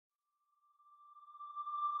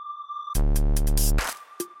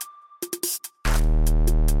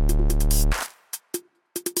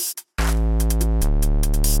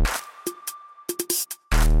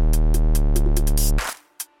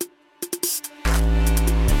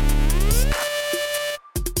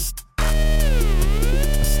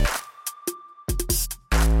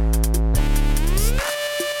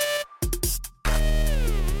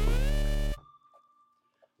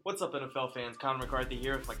up, NFL fans? Connor McCarthy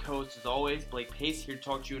here with my co-host, as always, Blake Pace, here to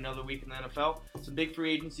talk to you another week in the NFL. Some big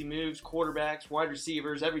free agency moves, quarterbacks, wide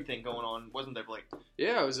receivers, everything going on, wasn't there, Blake?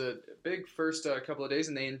 Yeah, it was a big first couple of days,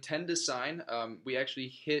 and they intend to sign. We actually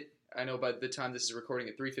hit, I know by the time this is recording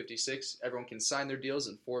at 3:56, everyone can sign their deals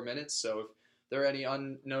in 4 minutes. So if there are any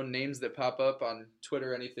unknown names that pop up on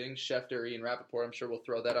Twitter or anything, Schefter, Ian Rappaport, I'm sure we'll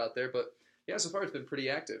throw that out there. But yeah, so far it's been pretty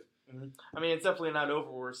active. Mm-hmm. I mean, it's definitely not over.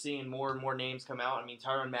 We're seeing more and more names come out. I mean,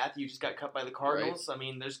 Tyrann Mathieu just got cut by the Cardinals. Right. I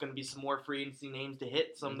mean, there's going to be some more free agency names to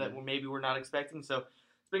hit, some that maybe we're not expecting. So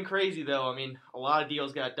it's been crazy, though. I mean, a lot of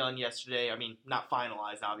deals got done yesterday. I mean, not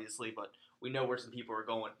finalized, obviously, but we know where some people are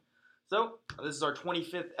going. So this is our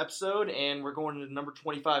 25th episode, and we're going to number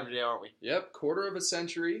 25 today, aren't we? Yep, quarter of a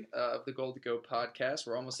century of the Goal to Go podcast.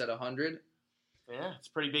 We're almost at 100. Yeah, it's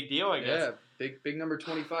a pretty big deal, I guess. Yeah, big number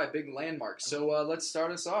 25, big landmark. So let's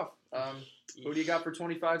start us off. Who do you got for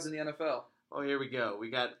 25s in the NFL? Oh, here we go. We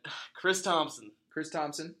got Chris Thompson. Chris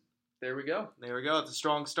Thompson. There we go. There we go. It's a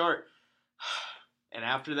strong start. And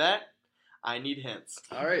after that, I need hints.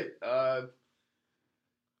 All right.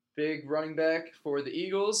 Big running back for the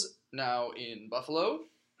Eagles, now in Buffalo.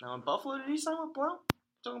 Now in Buffalo? Did he sign with Brown?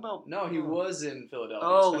 Talking about? No, he was in Philadelphia.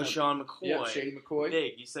 Oh, LaShawn McCoy. Yeah, Shady McCoy.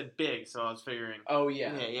 Big. You said big, so I was figuring. Oh,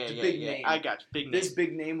 yeah. It's a big name. I got you. Big name. This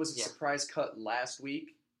big name was a surprise cut last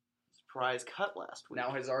week. Surprise cut last week.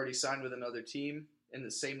 Now has already signed with another team in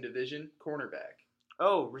the same division, cornerback.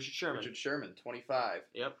 Oh, Richard Sherman. Richard Sherman, 25.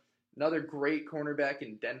 Yep. Another great cornerback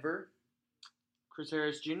in Denver. Chris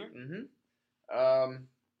Harris Jr. Mm-hmm.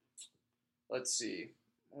 Let's see.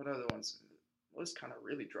 What other ones? The list kind of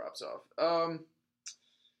really drops off.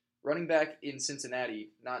 Running back in Cincinnati,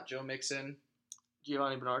 not Joe Mixon.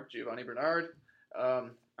 Giovanni Bernard.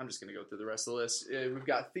 I'm just going to go through the rest of the list. We've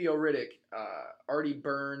got Theo Riddick, Artie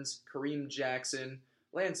Burns, Kareem Jackson,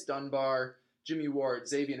 Lance Dunbar, Jimmy Ward,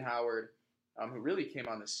 Xavier Howard, who really came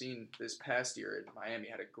on the scene this past year at Miami.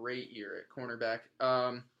 Had a great year at cornerback.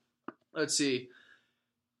 Let's see.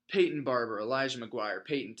 Peyton Barber, Elijah McGuire,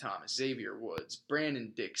 Peyton Thomas, Xavier Woods,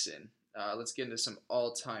 Brandon Dixon. Let's get into some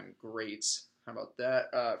all-time greats. How about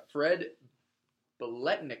that? Fred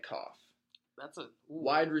Biletnikoff. That's a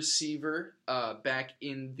wide receiver back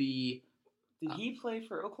in the... Did he play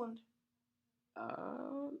for Oakland?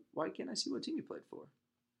 Why can't I see what team he played for?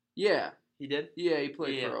 Yeah. He did? Yeah, he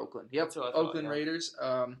played for Oakland. Yep, thought, Oakland Raiders.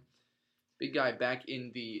 Big guy back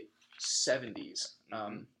in the 70s.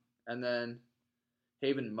 And then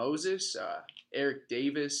Haven Moses, Eric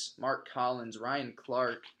Davis, Mark Collins, Ryan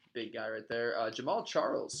Clark, big guy right there. Jamal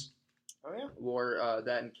Charles. Oh, yeah. Wore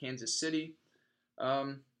that in Kansas City.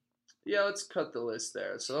 Yeah, let's cut the list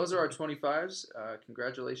there. So those are our 25s.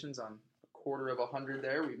 Congratulations on a quarter of 100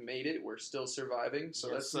 there. We've made it. We're still surviving. So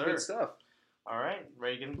that's some good stuff. All right.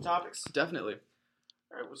 Ready to get into topics? Definitely.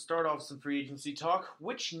 All right, we'll start off with some free agency talk.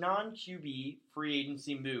 Which non-QB free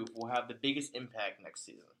agency move will have the biggest impact next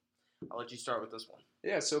season? I'll let you start with this one.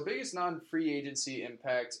 Yeah, so biggest non-free agency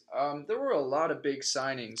impact. There were a lot of big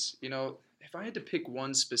signings. You know, if I had to pick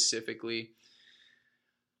one specifically,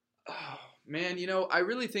 oh, man, I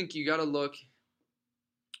really think you got to look.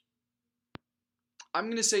 I'm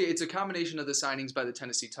going to say it's a combination of the signings by the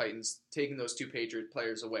Tennessee Titans, taking those two Patriot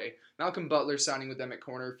players away. Malcolm Butler signing with them at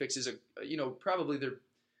corner fixes probably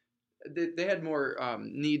they had more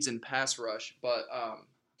needs in pass rush, but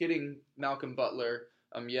getting Malcolm Butler,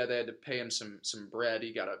 they had to pay him some bread.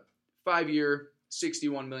 He got a 5-year,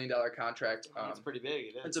 $61 million contract. That's pretty big.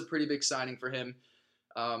 It is. It's a pretty big signing for him.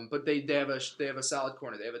 But they have a solid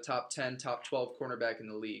corner. They have a top 10, top 12 cornerback in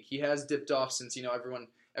the league. He has dipped off since everyone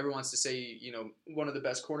wants to say one of the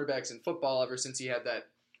best cornerbacks in football ever since he had that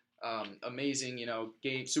amazing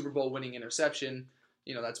game Super Bowl winning interception.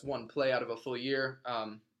 That's one play out of a full year.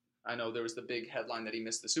 I know there was the big headline that he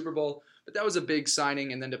missed the Super Bowl, but that was a big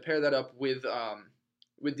signing. And then to pair that up with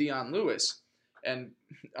Dion Lewis, and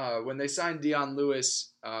when they signed Dion Lewis,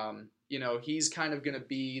 he's kind of going to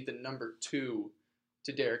be the number 2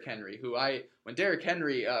 to Derrick Henry, when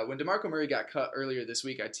DeMarco Murray got cut earlier this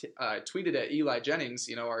week, I tweeted at Eli Jennings,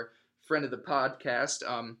 our friend of the podcast,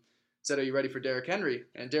 said, "Are you ready for Derrick Henry?"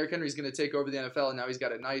 And Derrick Henry's going to take over the NFL, and now he's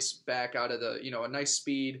got a nice back out of the, a nice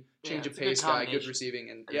speed, change of pace guy, good receiving,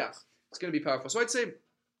 and it's going to be powerful. So I'd say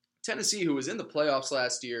Tennessee, who was in the playoffs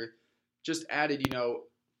last year, just added,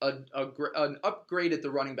 an upgrade at the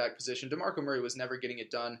running back position. DeMarco Murray was never getting it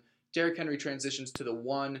done. Derrick Henry transitions to the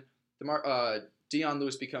 1. Dion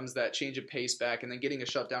Lewis becomes that change of pace back, and then getting a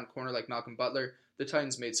shutdown corner like Malcolm Butler, the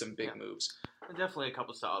Titans made some big moves. Definitely a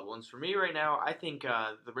couple solid ones. For me right now, I think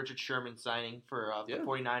the Richard Sherman signing for the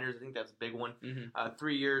 49ers, I think that's a big one.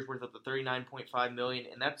 3 years worth of the $39.5 million,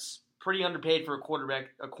 and that's pretty underpaid for a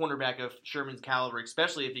cornerback of Sherman's caliber,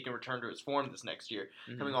 especially if he can return to his form this next year,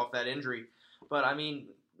 coming off that injury. But, I mean,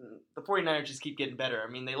 the 49ers just keep getting better.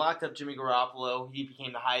 I mean, they locked up Jimmy Garoppolo. He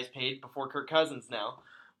became the highest paid before Kirk Cousins now.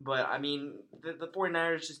 But, I mean, the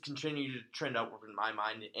 49ers just continue to trend upward in my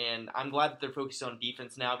mind. And I'm glad that they're focused on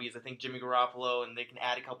defense now because I think Jimmy Garoppolo and they can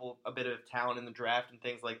add a bit of talent in the draft and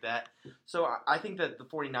things like that. So I think that the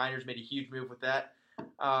 49ers made a huge move with that.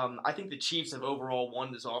 I think the Chiefs have overall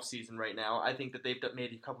won this offseason right now. I think that they've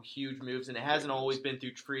made a couple huge moves, and it hasn't always been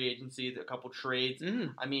through free agency, a couple trades.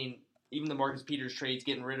 I mean, even the Marcus Peters trade's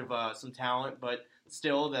getting rid of some talent, but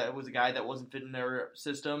still, that was a guy that wasn't fitting their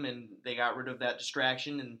system, and they got rid of that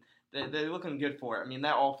distraction, and they're looking good for it. I mean,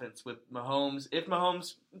 that offense with Mahomes, if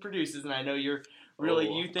Mahomes produces, and I know you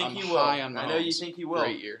think he will. I know you think he will.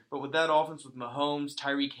 Great year. But with that offense with Mahomes,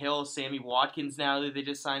 Tyreek Hill, Sammy Watkins now that they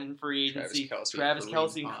just signed in free agency, Travis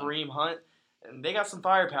Kelce, and Kareem Hunt, and they got some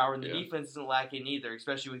firepower, and the defense isn't lacking either,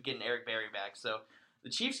 especially with getting Eric Berry back. So the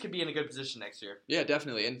Chiefs could be in a good position next year. Yeah,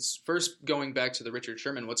 definitely. And first, going back to the Richard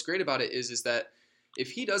Sherman, what's great about it is that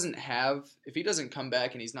if he doesn't come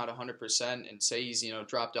back and he's not 100% and say he's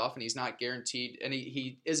dropped off and he's not guaranteed and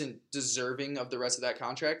he isn't deserving of the rest of that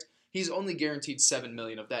contract, he's only guaranteed $7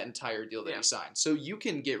 million of that entire deal that he signed. So you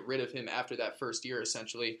can get rid of him after that first year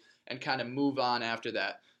essentially and kind of move on after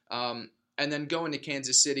that. And then going to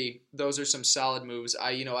Kansas City, those are some solid moves.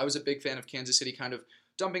 I was a big fan of Kansas City kind of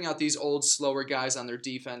dumping out these old, slower guys on their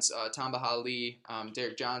defense, Tamba Hali,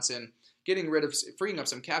 Derek Johnson, freeing up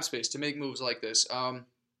some cap space to make moves like this. I'm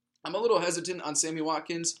a little hesitant on Sammy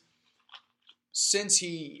Watkins since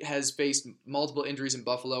he has faced multiple injuries in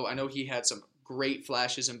Buffalo. I know he had some great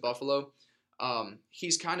flashes in Buffalo.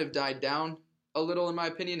 He's kind of died down a little in my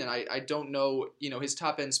opinion, and I don't know, his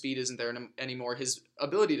top end speed isn't there anymore. His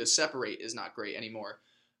ability to separate is not great anymore.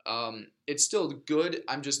 It's still good.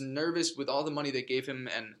 I'm just nervous with all the money they gave him,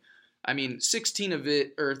 and I mean 16 of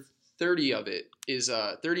it or 30 of it is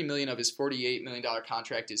 $30 million of his $48 million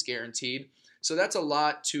contract is guaranteed. So that's a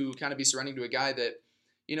lot to kind of be surrendering to a guy that,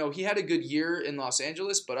 he had a good year in Los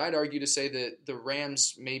Angeles, but I'd argue to say that the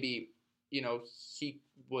Rams maybe, he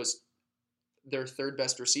was their third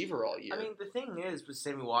best receiver all year. I mean, the thing is with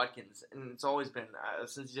Sammy Watkins, and it's always been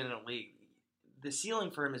since he's been in the league, the ceiling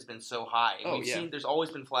for him has been so high. And we've seen there's always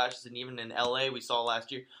been flashes, and even in LA we saw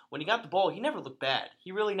last year when he got the ball, he never looked bad.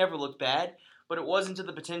 He really never looked bad. But it wasn't to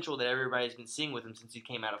the potential that everybody's been seeing with him since he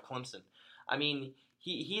came out of Clemson. I mean,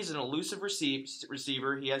 he's an elusive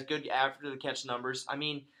receiver. He has good after-the-catch numbers. I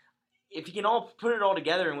mean, if he can all put it all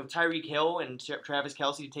together, and with Tyreek Hill and Travis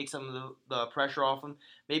Kelce to take some of the pressure off him,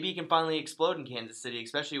 maybe he can finally explode in Kansas City,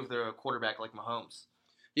 especially with a quarterback like Mahomes.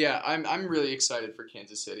 Yeah, I'm really excited for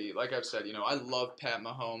Kansas City. Like I've said, I love Pat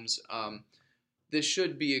Mahomes. This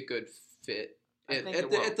should be a good fit. At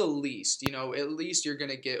the least, at least you're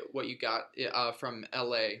going to get what you got from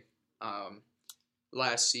LA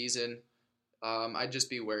last season. I'd just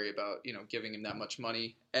be wary about, giving him that much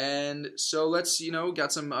money. And so let's,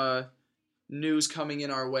 got some news coming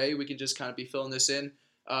in our way. We can just kind of be filling this in.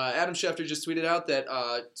 Adam Schefter just tweeted out that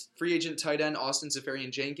free agent tight end Austin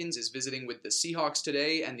Seferian-Jenkins is visiting with the Seahawks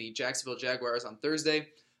today and the Jacksonville Jaguars on Thursday.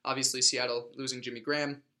 Obviously, Seattle losing Jimmy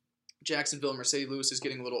Graham. Jacksonville, Mercedes Lewis is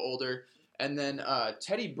getting a little older. And then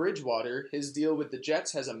Teddy Bridgewater, his deal with the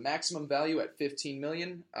Jets has a maximum value at $15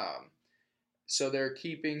 million. So they're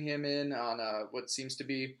keeping him in on what seems to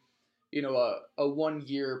be, a 1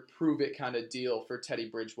 year prove it kind of deal for Teddy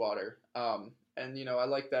Bridgewater. And I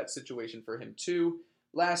like that situation for him too.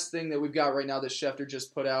 Last thing that we've got right now that Schefter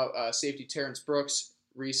just put out, safety Terrence Brooks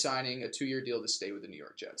re-signing a 2-year deal to stay with the New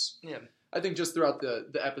York Jets. Yeah, I think just throughout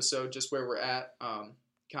the episode, just where we're at.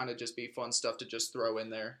 Kind of just be fun stuff to just throw in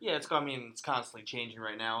there. Yeah, it's constantly changing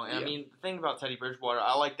right now. And I mean, the thing about Teddy Bridgewater,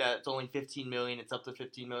 I like that it's only $15 million. It's up to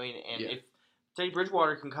 $15 million. And if Teddy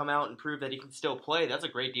Bridgewater can come out and prove that he can still play, that's a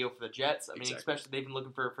great deal for the Jets. I mean, especially they've been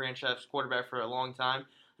looking for a franchise quarterback for a long time.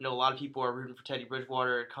 I know a lot of people are rooting for Teddy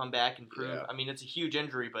Bridgewater to come back and prove. Yeah. I mean, it's a huge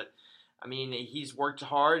injury, but I mean, he's worked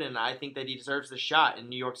hard, and I think that he deserves the shot, and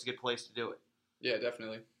New York's a good place to do it. Yeah,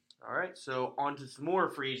 definitely. All right, so on to some more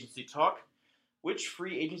free agency talk. Which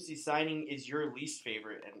free agency signing is your least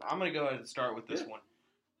favorite? And I'm going to go ahead and start with this one.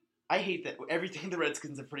 I hate that everything the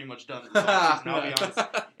Redskins have pretty much done this offseason, I'll be honest.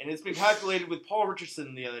 And it's been calculated with Paul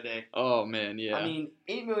Richardson the other day. Oh, man, yeah. I mean,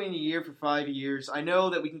 $8 million a year for 5 years. I know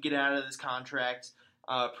that we can get out of this contract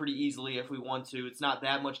pretty easily if we want to. It's not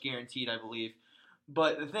that much guaranteed, I believe.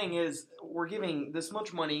 But the thing is, we're giving this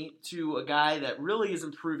much money to a guy that really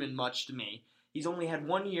isn't proven much to me. He's only had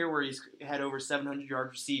 1 year where he's had over 700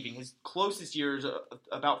 yards receiving. His closest year is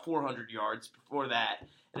about 400 yards before that,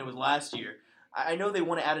 and it was last year. I know they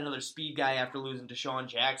want to add another speed guy after losing Deshaun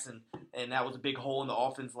Jackson, and that was a big hole in the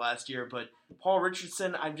offense last year. But Paul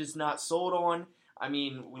Richardson, I'm just not sold on. I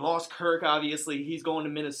mean, we lost Kirk, obviously. He's going to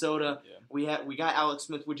Minnesota. Yeah. We got Alex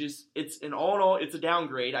Smith, which is, it's in all, it's a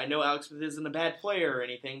downgrade. I know Alex Smith isn't a bad player or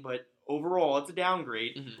anything, but overall, it's a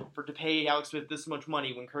downgrade to pay Alex Smith this much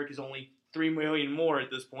money when Kirk is only $3 million more at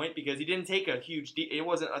this point, because he didn't take a huge deal. It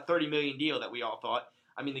wasn't a $30 million deal that we all thought.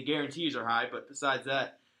 I mean, the guarantees are high, but besides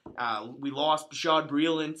that, we lost Bashaud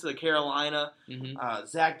Breeland to Carolina.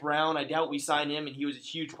 Zach Brown, I doubt we signed him, and he was a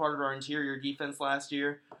huge part of our interior defense last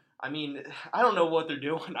year. I mean, I don't know what they're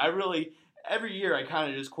doing. Every year I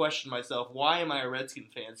kind of just question myself, why am I a Redskin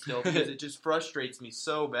fan still? Because it just frustrates me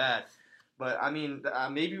so bad. But, I mean,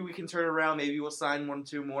 maybe we can turn it around. Maybe we'll sign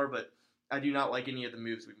 1-2 more, but I do not like any of the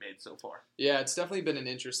moves we've made so far. Yeah, it's definitely been an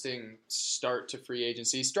interesting start to free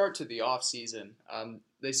agency, start to the offseason.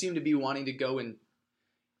 They seem to be wanting to go in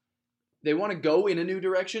 – they want to go in a new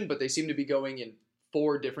direction, but they seem to be going in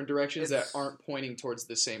 4 different directions that aren't pointing towards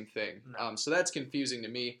the same thing. No. So that's confusing to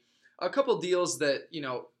me. A couple deals that,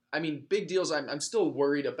 big deals. I'm still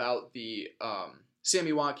worried about the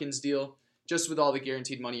Sammy Watkins deal, just with all the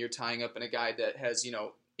guaranteed money you're tying up in a guy that has,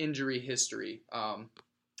 injury history.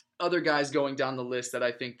 Other guys going down the list that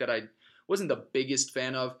I think that I wasn't the biggest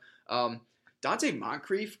fan of. Dante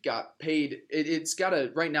Moncrief got paid. It's got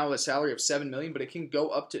right now a salary of $7 million, but it can go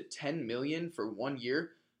up to $10 million for 1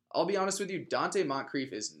 year. I'll be honest with you, Dante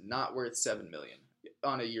Moncrief is not worth $7 million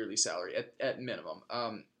on a yearly salary at minimum.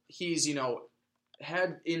 He's,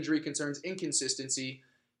 had injury concerns, inconsistency.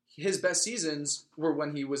 His best seasons were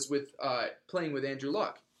when he was playing with Andrew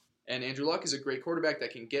Luck. And Andrew Luck is a great quarterback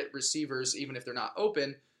that can get receivers even if they're not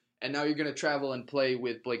open. And now you're going to travel and play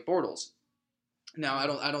with Blake Bortles. Now, I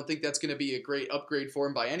don't think that's going to be a great upgrade for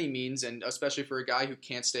him by any means, and especially for a guy who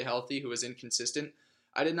can't stay healthy, who is inconsistent.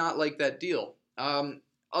 I did not like that deal.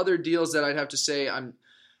 Other deals that I'd have to say,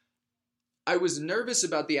 I was nervous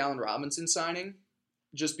about the Allen Robinson signing,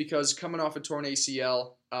 just because coming off a torn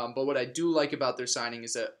ACL. But what I do like about their signing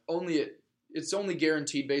is that it's only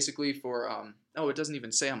guaranteed basically for it doesn't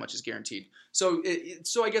even say how much is guaranteed. So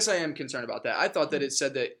I guess I am concerned about that. I thought that it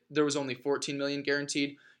said that there was only $14 million guaranteed.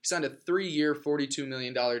 He signed a 3-year, $42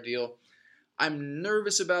 million deal. I'm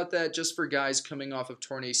nervous about that just for guys coming off of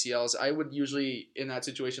torn ACLs. I would usually, in that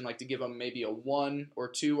situation, like to give them maybe a 1 or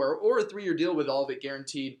 2 or a 3-year deal with all of it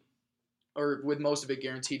guaranteed, or with most of it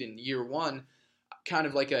guaranteed in year 1. Kind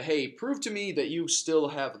of like hey, prove to me that you still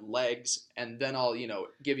have legs, and then I'll,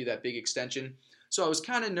 give you that big extension. So I was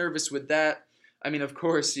kind of nervous with that. I mean, of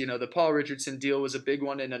course, the Paul Richardson deal was a big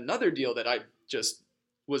one, and another deal that I just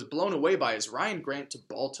was blown away by is Ryan Grant to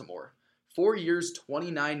Baltimore. 4 years,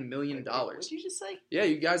 $29 million. What did you just say? Yeah,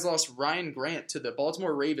 you guys lost Ryan Grant to the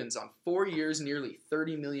Baltimore Ravens on 4 years, nearly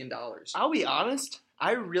 $30 million. I'll be honest,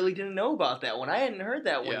 I really didn't know about that one. I hadn't heard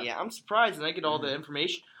that one yet. I'm surprised, and I get all the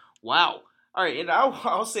information. Wow. All right, and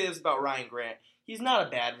I'll say this about Ryan Grant. He's not a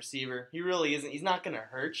bad receiver. He really isn't. He's not going to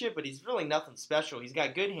hurt you, but he's really nothing special. He's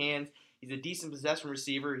got good hands. He's a decent possession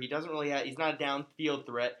receiver. He's not a downfield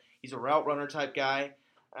threat. He's a route runner type guy.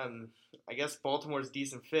 I guess Baltimore's a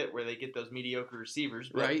decent fit where they get those mediocre receivers.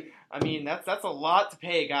 But, right. I mean, that's a lot to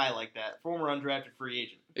pay a guy like that, former undrafted free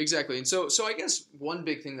agent. Exactly. And so I guess one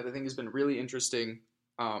big thing that I think has been really interesting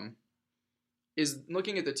is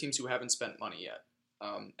looking at the teams who haven't spent money yet.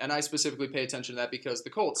 And I specifically pay attention to that because the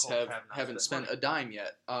Colts haven't spent a dime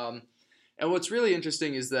yet. And what's really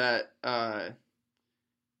interesting is that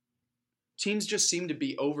teams just seem to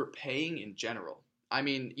be overpaying in general. I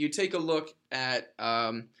mean, you take a look at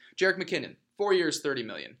Jerick McKinnon, 4 years, $30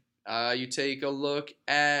 million. You take a look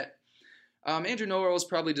at Andrew Norwell is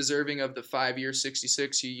probably deserving of the 5 year,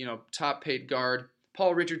 $66. He, top paid guard.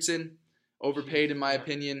 Paul Richardson, overpaid in my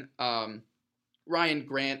opinion. Ryan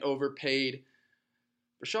Grant, overpaid.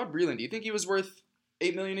 Bashaud Breeland, do you think he was worth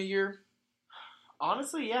 $8 million a year?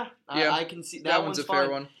 Honestly, yeah. Yeah, I can see that one's a fine.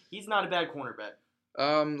 fair one. He's not a bad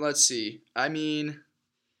cornerback. Let's see. I mean,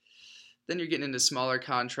 then you're getting into smaller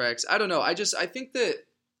contracts. I don't know. I think that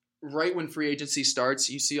right when free agency starts,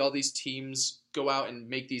 you see all these teams go out and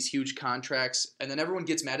make these huge contracts, and then everyone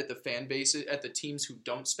gets mad at the fan base, at the teams who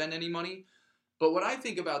don't spend any money. But what I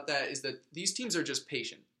think about that is that these teams are just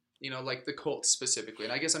patient, like the Colts specifically.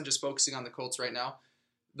 And I guess I'm just focusing on the Colts right now.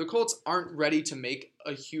 The Colts aren't ready to make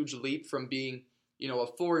a huge leap from being, a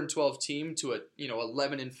 4-12 team to a,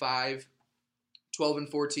 11-5,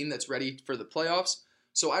 12-4 team that's ready for the playoffs.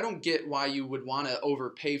 So I don't get why you would want to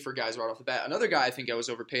overpay for guys right off the bat. Another guy I think I was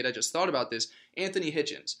overpaid, I just thought about this, Anthony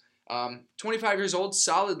Hitchens. 25 years old,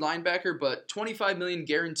 solid linebacker, but $25 million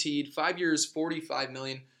guaranteed, 5 years, $45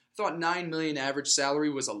 million. thought $9 million average salary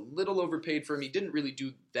was a little overpaid for him. He didn't really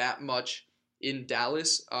do that much in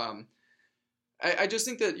Dallas. I just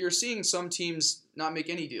think that you're seeing some teams not make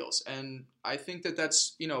any deals, and I think that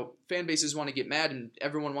that's, fan bases want to get mad and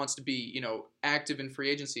everyone wants to be, active in free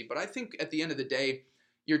agency. But I think at the end of the day,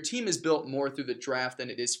 your team is built more through the draft than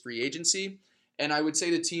it is free agency. And I would say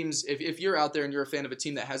to teams, if you're out there and you're a fan of a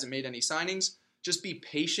team that hasn't made any signings, just be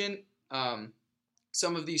patient.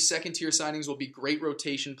 Some of these second-tier signings will be great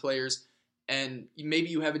rotation players, and maybe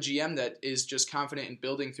you have a GM that is just confident in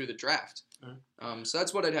building through the draft. So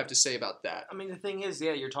that's what I'd have to say about that. I mean, the thing is,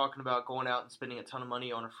 you're talking about going out and spending a ton of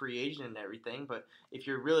money on a free agent and everything, but if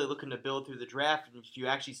you're really looking to build through the draft, and if you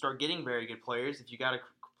actually start getting very good players, if you got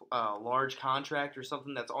a large contract or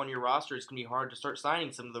something that's on your roster, it's going to be hard to start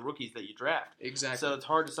signing some of the rookies that you draft. Exactly. So it's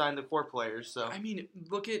hard to sign the core players. So I mean,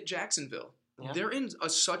 look at Jacksonville. Yeah. They're in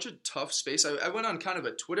such a tough space. I went on kind of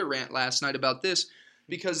a Twitter rant last night about this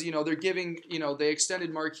because, they're giving, they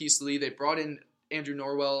extended Marquise Lee. They brought in Andrew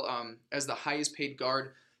Norwell as the highest paid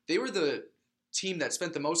guard. They were the team that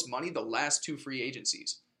spent the most money the last two free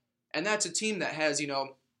agencies. And that's a team that has,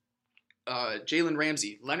 Jalen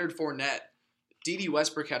Ramsey, Leonard Fournette, D.D.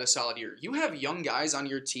 Westbrook had a solid year. You have young guys on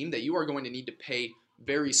your team that you are going to need to pay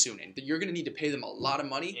very soon. And you're going to need to pay them a lot of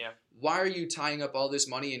money. Yeah. Why are you tying up all this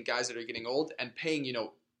money in guys that are getting old and paying,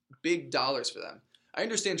 big dollars for them? I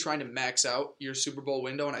understand trying to max out your Super Bowl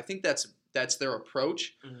window, and I think that's their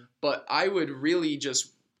approach. Mm-hmm. But I would really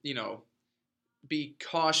just, be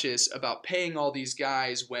cautious about paying all these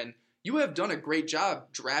guys when you have done a great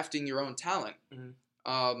job drafting your own talent.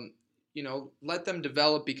 Mm-hmm. Let them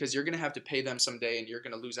develop because you're going to have to pay them someday, and you're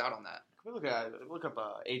going to lose out on that. Can we look up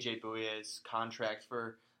AJ Bouye's contract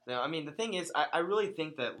for. Now, I mean, the thing is, I really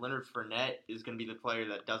think that Leonard Fournette is going to be the player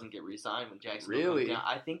that doesn't get re-signed when Jacksonville comes down.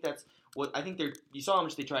 I think that's what I think they're. You saw how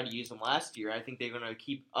much they tried to use him last year. I think they're going to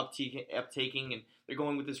keep uptaking, and they're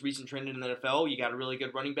going with this recent trend in the NFL. You got a really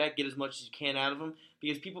good running back, get as much as you can out of him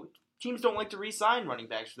because teams don't like to re-sign running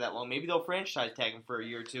backs for that long. Maybe they'll franchise tag him for a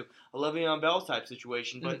year or two, a Le'Veon Bell type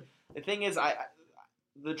situation. But the thing is,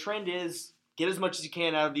 the trend is. Get as much as you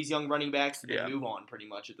can out of these young running backs and then move on pretty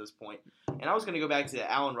much at this point. And I was going to go back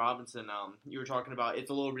to Allen Robinson. You were talking about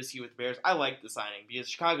it's a little risky with the Bears. I like the signing because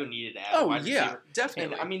Chicago needed to add a wide receiver.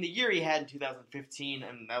 Definitely. And, I mean, the year he had in 2015,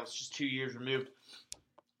 and that was just 2 years removed,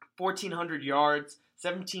 1,400 yards,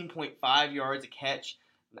 17.5 yards a catch.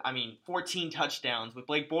 14 touchdowns with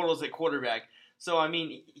Blake Bortles at quarterback. So, I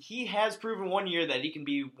mean, he has proven one year that he can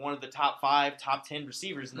be one of the top 5, top 10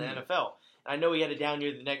 receivers in the NFL. I know he had a down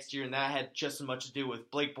year the next year, and that had just as much to do with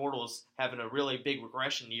Blake Bortles having a really big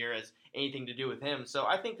regression year as anything to do with him. So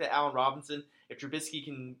I think that Allen Robinson, if Trubisky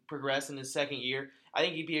can progress in his second year, I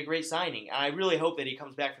think he'd be a great signing. And I really hope that he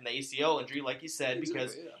comes back from the ACL injury, like you said,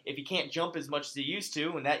 because if he can't jump as much as he used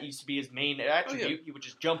to, and that used to be his main attribute, he would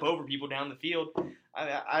just jump over people down the field.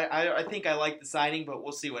 I think I like the signing, but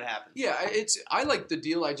we'll see what happens. Yeah, I like the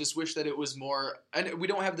deal. I just wish that it was more. And we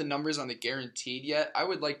don't have the numbers on the guaranteed yet. I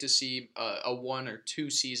would like to see a 1 or 2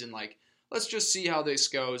 season. Like, let's just see how this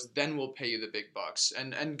goes. Then we'll pay you the big bucks.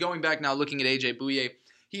 And going back now, looking at AJ Bouye,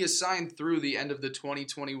 he is signed through the end of the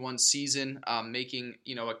 2021 season, making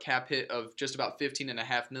a cap hit of just about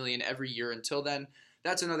 $15.5 million every year until then.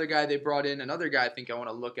 That's another guy they brought in. Another guy I think I want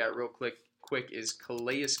to look at real quick is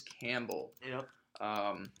Calais Campbell. Yep.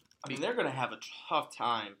 They're going to have a tough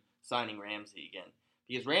time signing Ramsey again.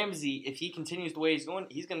 Because Ramsey, if he continues the way he's going,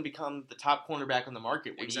 he's going to become the top cornerback on the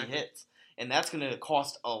market when he hits. And that's going to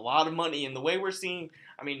cost a lot of money. And the way we're seeing,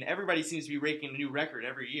 everybody seems to be breaking a new record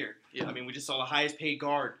every year. Yeah. We just saw the highest paid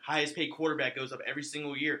guard, highest paid quarterback goes up every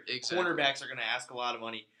single year. Exactly. Cornerbacks are going to ask a lot of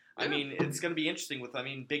money. Yeah. It's going to be interesting with,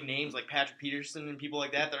 big names like Patrick Peterson and people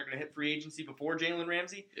like that are going to hit free agency before Jalen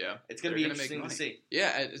Ramsey. Yeah. It's going to be interesting to see.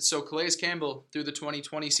 Yeah, so Calais Campbell through the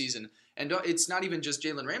 2020 season. And it's not even just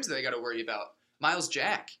Jalen Ramsey that they got to worry about. Miles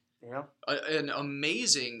Jack. Yeah. An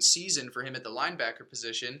amazing season for him at the linebacker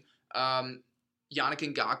position. Yannick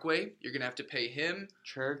Ngakoue, you're going to have to pay him.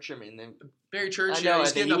 Church, Barry Church, I know,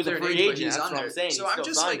 he's getting up there in age, but he's on there. So I'm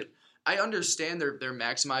just like, I understand they're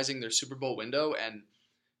maximizing their Super Bowl window, and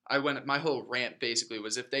my whole rant basically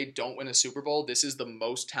was if they don't win a Super Bowl, this is the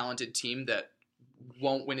most talented team that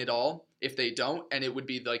won't win it all if they don't, and it would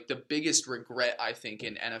be like the biggest regret, I think,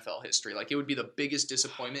 in NFL history. Like, it would be the biggest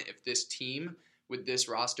disappointment if this team with this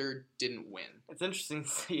roster didn't win. It's interesting to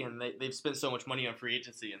see, and they've spent so much money on free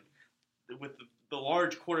agency, and with the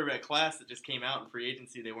large quarterback class that just came out in free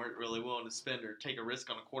agency, they weren't really willing to spend or take a risk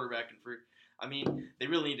on a quarterback in free. They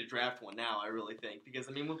really need to draft one now, I really think. Because,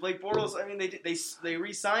 with Blake Bortles, they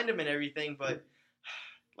re-signed him and everything, but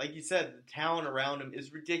like you said, the talent around him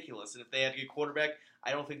is ridiculous. And if they had a good quarterback, I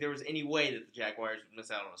don't think there was any way that the Jaguars would miss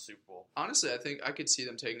out on a Super Bowl. Honestly, I think I could see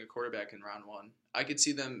them taking a quarterback in round 1. I could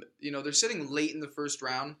see them, they're sitting late in the first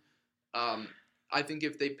round. I think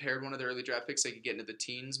if they paired one of their early draft picks, they could get into the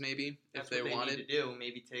teens maybe if they wanted Need to do.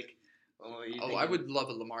 Maybe take. I would love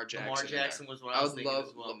a Lamar Jackson. Lamar Jackson was what I was thinking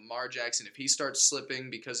as well. Lamar Jackson if he starts slipping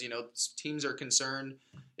because teams are concerned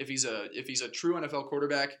if he's a true NFL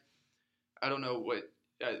quarterback. I don't know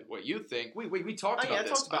what you think. We talked about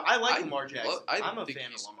this. I like Lamar Jackson. I'm a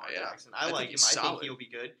fan of Lamar Jackson. I like him. I think he'll be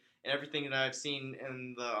good. And everything that I've seen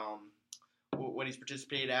in the what he's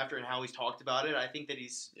participated after and how he's talked about it, I think that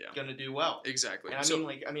he's going to do well. Exactly.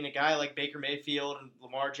 And a guy like Baker Mayfield and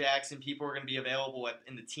Lamar Jackson, people are going to be available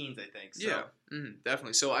in the teens, I think. So. Yeah,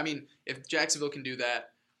 definitely. So, if Jacksonville can do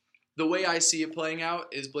that, the way I see it playing out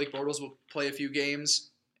is Blake Bortles will play a few games.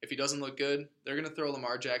 If he doesn't look good, they're going to throw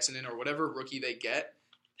Lamar Jackson in or whatever rookie they get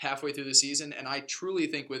halfway through the season. And I truly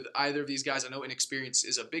think with either of these guys, I know inexperience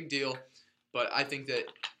is a big deal, but I think that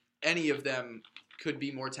any of them could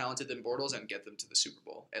be more talented than Bortles and get them to the Super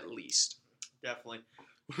Bowl, at least. Definitely.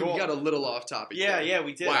 We got a little off topic. Yeah,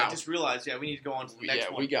 we did. Wow. I just realized, we need to go on to the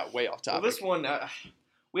next one. Yeah, we got way off topic. Well, this one,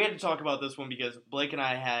 we had to talk about this one because Blake and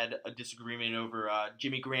I had a disagreement over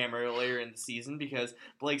Jimmy Graham earlier in the season because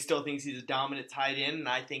Blake still thinks he's a dominant tight end, and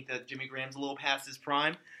I think that Jimmy Graham's a little past his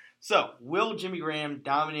prime. So, will Jimmy Graham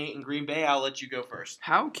dominate in Green Bay? I'll let you go first.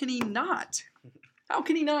 How can he not? How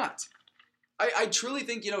can he not? I truly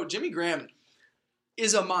think, Jimmy Graham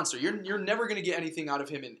is a monster. You're never going to get anything out of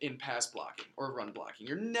him in pass blocking or run blocking.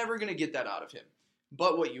 You're never going to get that out of him.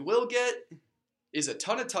 But what you will get is a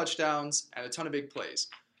ton of touchdowns and a ton of big plays.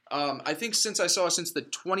 I think since the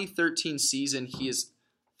 2013 season, he is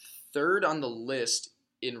third on the list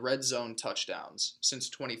in red zone touchdowns since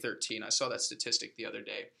 2013. I saw that statistic the other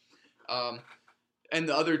day. And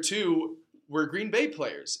the other two were Green Bay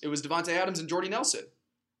players. It was Devontae Adams and Jordy Nelson.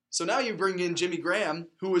 So now you bring in Jimmy Graham,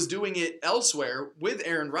 who was doing it elsewhere with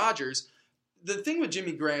Aaron Rodgers. The thing with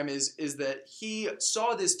Jimmy Graham is that he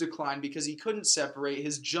saw this decline because he couldn't separate.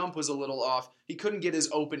 His jump was a little off. He couldn't get as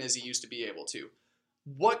open as he used to be able to.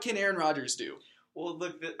 What can Aaron Rodgers do? Well,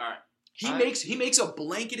 look, all right. He makes a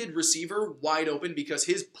blanketed receiver wide open because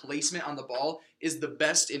his placement on the ball is the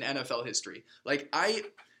best in NFL history. Like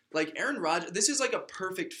Aaron Rodgers, this is like a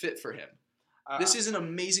perfect fit for him. This is an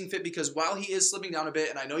amazing fit because while he is slipping down a bit,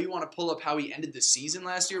 and I know you want to pull up how he ended the season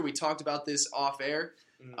last year. We talked about this off air.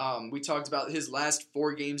 We talked about his last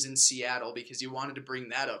 4 games in Seattle because you wanted to bring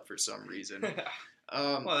that up for some reason.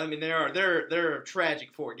 They're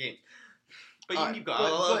tragic 4 games. But you can keep going.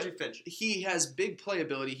 I'll let you finish. He has big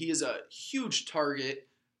playability. He is a huge target,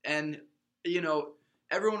 and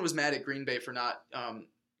everyone was mad at Green Bay for not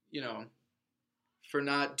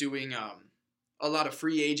doing a lot of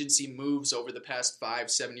free agency moves over the past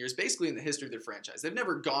 5-7 years, basically in the history of their franchise. They've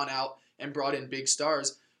never gone out and brought in big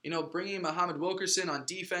stars. Bringing in Muhammad Wilkerson on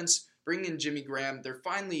defense, bringing in Jimmy Graham, they're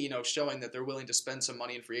finally, showing that they're willing to spend some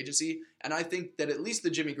money in free agency. And I think that at least the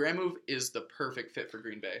Jimmy Graham move is the perfect fit for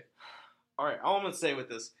Green Bay. All right, all I'm going to say with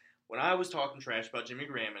this, when I was talking trash about Jimmy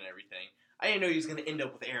Graham and everything, I didn't know he was going to end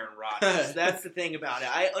up with Aaron Rodgers. That's the thing about it.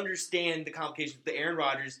 I understand the complications with Aaron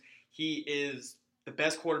Rodgers. He is the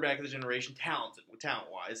best quarterback of the generation,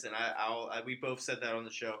 talent-wise, and we both said that on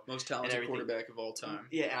the show. Most talented quarterback of all time.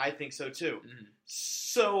 Yeah, I think so too. Mm-hmm.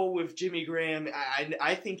 So with Jimmy Graham,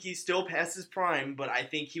 I think he's still past his prime, but I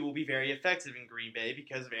think he will be very effective in Green Bay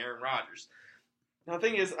because of Aaron Rodgers. Now the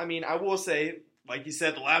thing is, I will say, like you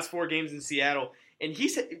said, the last 4 games in Seattle, and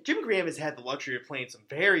Jimmy Graham has had the luxury of playing some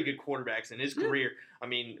very good quarterbacks in his career.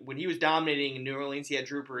 When he was dominating in New Orleans, he had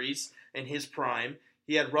Drew Brees in his prime.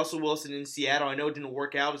 He had Russell Wilson in Seattle. I know it didn't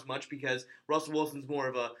work out as much because Russell Wilson's more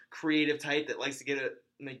of a creative type that likes to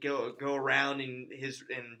go around, and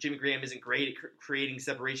Jimmy Graham isn't great at creating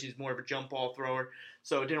separation. He's more of a jump ball thrower,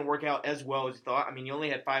 so it didn't work out as well as he thought. He only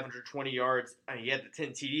had 520 yards. He had the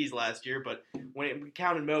 10 TDs last year, but when it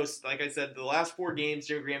counted most, like I said, the last 4 games,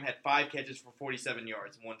 Jimmy Graham had 5 catches for 47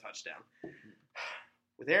 yards and 1 touchdown.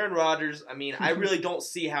 With Aaron Rodgers, I really don't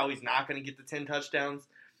see how he's not going to get the 10 touchdowns.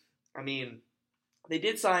 They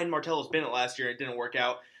did sign Martellus Bennett last year. It didn't work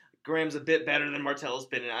out. Graham's a bit better than Martellus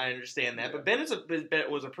Bennett. I understand that. Yeah. But Bennett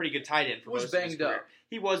was a pretty good tight end for most of his career.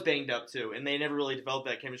 He was banged up, too, and they never really developed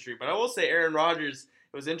that chemistry. But I will say Aaron Rodgers,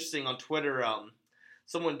 it was interesting on Twitter.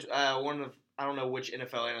 Someone, I don't know which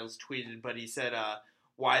NFL analyst tweeted, but he said,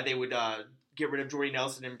 why they would get rid of Jordy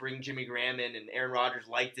Nelson and bring Jimmy Graham in, and Aaron Rodgers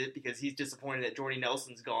liked it because he's disappointed that Jordy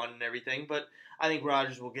Nelson's gone and everything. But I think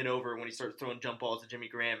Rodgers will get over it when he starts throwing jump balls to Jimmy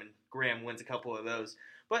Graham, and Graham wins a couple of those.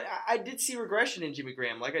 But I did see regression in Jimmy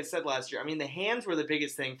Graham, like I said last year. I mean, the hands were the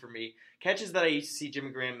biggest thing for me. Catches that I used to see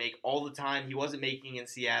Jimmy Graham make all the time, he wasn't making in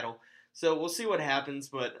Seattle. So we'll see what happens,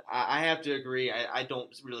 but I have to agree. I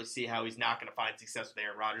don't really see how he's not going to find success with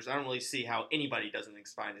Aaron Rodgers. I don't really see how anybody doesn't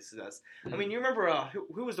find success. I mean, you remember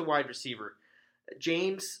who was the wide receiver?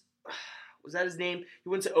 James, was that his name? He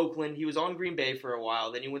went to Oakland. He was on Green Bay for a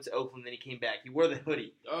while. Then he went to Oakland. Then he came back. He wore the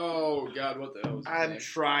hoodie. Oh, God, what the hell was his I'm name?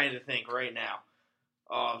 trying to think right now.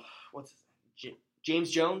 What's his name?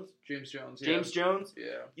 James Jones? James Jones, yeah. James Jones?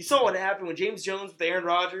 Yeah. You saw what happened with James Jones with Aaron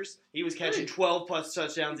Rodgers. He was catching 12-plus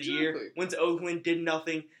touchdowns a year. Went to Oakland, did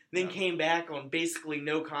nothing. Then came back on basically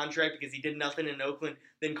no contract because he did nothing in Oakland.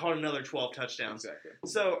 Then caught another 12 touchdowns. Exactly.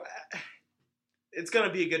 So it's going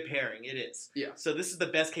to be a good pairing. It is. Yeah. So this is the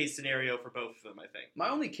best case scenario for both of them, I think. My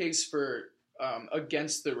only case for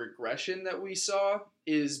against the regression that we saw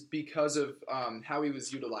is because of how he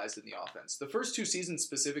was utilized in the offense. The first 2 seasons,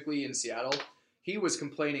 specifically in Seattle, he was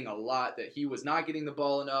complaining a lot that he was not getting the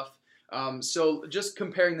ball enough. So just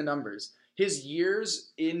comparing the numbers, his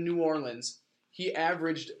years in New Orleans, he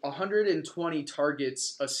averaged 120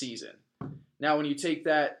 targets a season. Now, when you take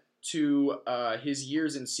that to his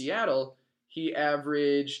years in Seattle, he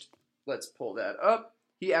averaged, let's pull that up,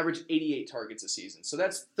 he averaged 88 targets a season. So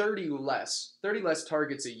that's 30 less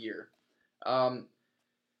targets a year.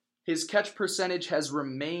 His catch percentage has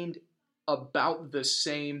remained about the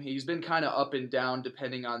same. He's been kind of up and down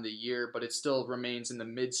depending on the year, but it still remains in the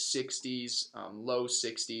mid-60s, low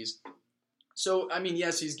 60s. So, I mean,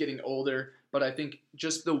 yes, he's getting older, but I think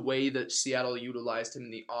just the way that Seattle utilized him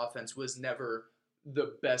in the offense was never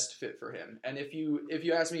the best fit for him. And if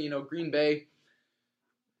you ask me, Green Bay,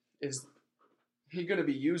 is he going to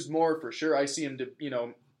be used more? For sure. I see him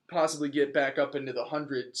to, possibly get back up into the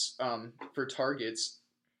hundreds for targets,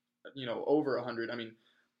 over 100. I mean,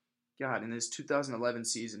 God, in his 2011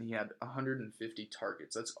 season, he had 150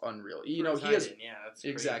 targets. That's unreal. He has that's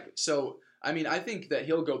exactly. Crazy. So, I mean, I think that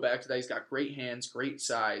he'll go back to that. He's got great hands, great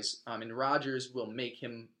size, and Rodgers will make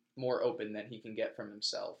him more open than he can get from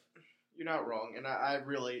himself. You're not wrong, and I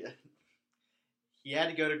really. He had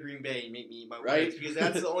to go to Green Bay and make me eat my right? words because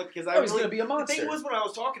that's the only because I was going to be a monster. The thing was when I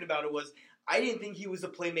was talking about it was I didn't think he was the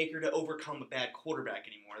playmaker to overcome a bad quarterback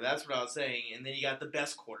anymore. That's what I was saying, and then he got the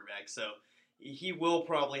best quarterback, so. He will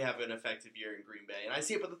probably have an effective year in Green Bay, and I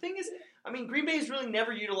see it. But the thing is, I mean, Green Bay's really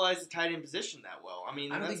never utilized the tight end position that well. I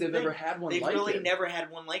mean, I don't think they've ever had one. They've like really him. never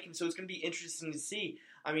had one like him, so it's going to be interesting to see.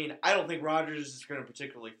 I mean, I don't think Rodgers is going to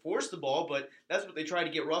particularly force the ball, but that's what they tried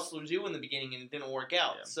to get Russell to do in the beginning, and it didn't work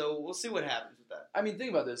out. Yeah. So we'll see what happens with that. I mean,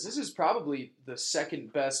 think about this. This is probably the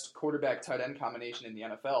second best quarterback-tight end combination in the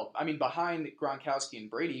NFL. I mean, behind Gronkowski and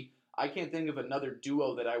Brady, I can't think of another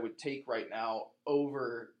duo that I would take right now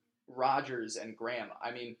over Rodgers and Graham.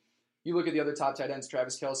 I mean, you look at the other top tight ends.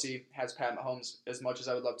 Travis Kelce has Pat Mahomes. As much as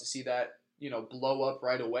I would love to see that, blow up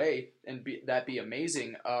right away and be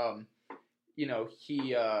amazing. I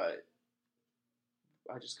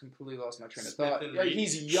just completely lost my train of thought.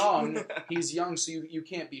 He's young. He's young, so you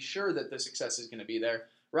can't be sure that the success is going to be there.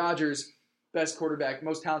 Rodgers, best quarterback,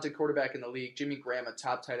 most talented quarterback in the league. Jimmy Graham, a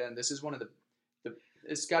top tight end. This is one of the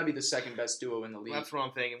it's got to be the second best duo in the league. That's what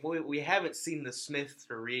I'm thinking. We haven't seen the Smith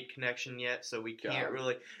to Reed connection yet, so we can't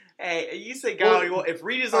really. Hey, you say God. Well, if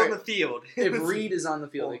Reed is on the field, if Reed is on the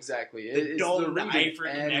field, exactly. The Dalton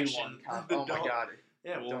Eifert connection. Oh my God.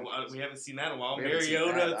 Yeah, well, we haven't seen that in a while.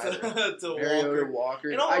 Mariota to Walker.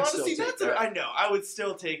 In all honesty, I know. I would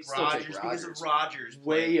still take Rodgers because of Rodgers.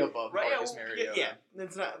 Way above Marcus Mariota. Yeah,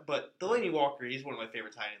 it's not. But Delaney Walker, he's one of my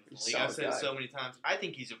favorite tight ends in the league. I've said it so many times. I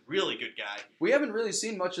think he's a really good guy. We haven't really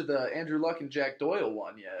seen much of the Andrew Luck and Jack Doyle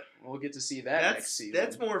one yet. We'll get to see that next season.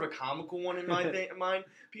 That's more of a comical one in my mind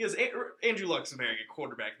because Andrew Luck's a very good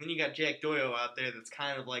quarterback. Then you got Jack Doyle out there that's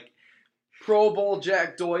kind of like Pro Bowl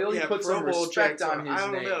Jack Doyle. You put some respect on his name.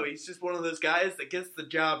 I don't know. He's just one of those guys that gets the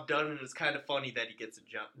job done, and it's kind of funny that he gets it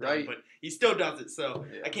done. Right. But he still does it, so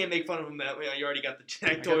I can't make fun of him that way. You already got the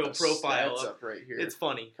Jack Doyle profile up right here. It's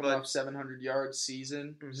funny. Coming off 700 yards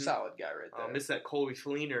season. Mm-hmm. Solid guy right there. Miss that Colby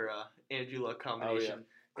Fleener, Andrew Luck combination. Oh,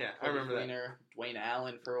 yeah, I remember Fleener, that. Dwayne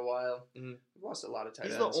Allen for a while. Mm-hmm. We've lost a lot of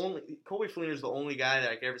tight ends. Colby Fleener's the only guy that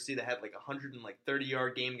I could ever see that had like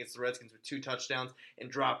 130-yard game against the Redskins with 2 touchdowns and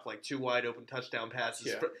dropped like 2 wide open touchdown passes.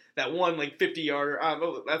 Yeah. That one like 50-yarder.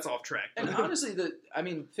 That's off track. And honestly,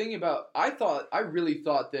 thinking about, I really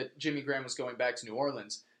thought that Jimmy Graham was going back to New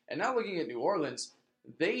Orleans. And now looking at New Orleans,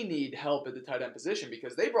 they need help at the tight end position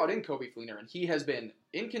because they brought in Coby Fleener, and he has been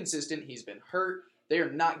inconsistent. He's been hurt. They are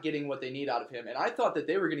not getting what they need out of him. And I thought that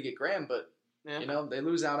they were going to get Graham, but, they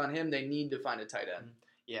lose out on him. They need to find a tight end.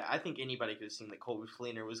 Yeah, I think anybody could have seen that Coby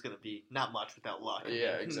Fleener was going to be not much without luck.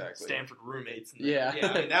 Yeah, exactly. Stanford roommates. Yeah.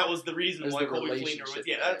 I mean, that was the reason why Coby Fleener was.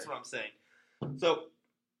 Yeah, that's what I'm saying. So,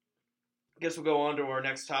 I guess we'll go on to our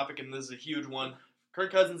next topic, and this is a huge one.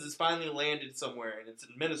 Kirk Cousins has finally landed somewhere, and it's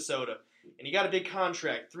in Minnesota. And he got a big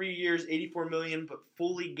contract, 3 years, $84 million, but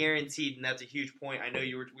fully guaranteed, and that's a huge point. I know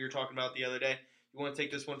we were talking about the other day. You want to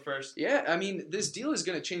take this one first? Yeah, I mean, this deal is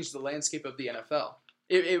going to change the landscape of the NFL.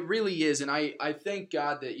 It really is, and I thank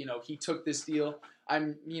God that, he took this deal.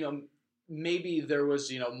 Maybe there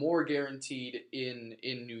was, more guaranteed in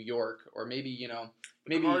New York, or maybe.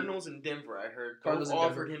 The Cardinals and Denver, I heard,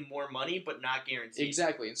 offered him more money, but not guaranteed.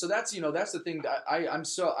 Exactly, and so that's that's the thing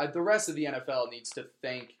that the rest of the NFL needs to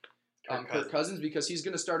thank Kirk Cousins because he's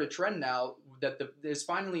going to start a trend now that is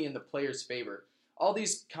finally in the players' favor. All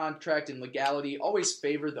these contract and legality always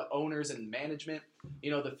favor the owners and management.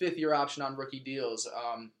 The 5th-year option on rookie deals,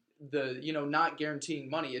 not guaranteeing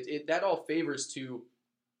money. That all favors to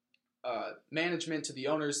management, to the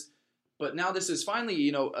owners. But now this is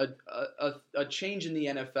finally, a change in the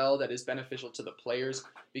NFL that is beneficial to the players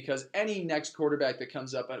because any next quarterback that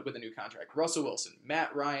comes up with a new contract, Russell Wilson,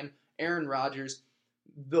 Matt Ryan, Aaron Rodgers,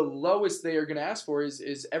 the lowest they are going to ask for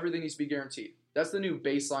is everything needs to be guaranteed. That's the new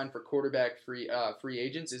baseline for quarterback free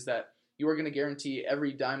agents is that you are going to guarantee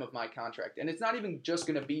every dime of my contract. And it's not even just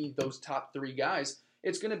going to be those top 3 guys.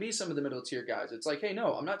 It's going to be some of the middle tier guys. It's like, hey,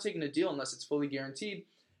 no, I'm not taking a deal unless it's fully guaranteed.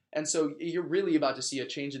 And so you're really about to see a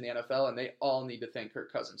change in the NFL, and they all need to thank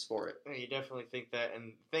Kirk Cousins for it. Yeah, you definitely think that.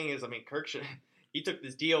 And the thing is, Kirk he took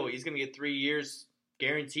this deal. He's going to get 3 years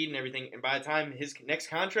guaranteed and everything. And by the time his next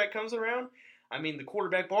contract comes around, the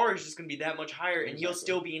quarterback bar is just going to be that much higher, and he'll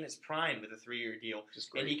still be in his prime with a 3-year deal.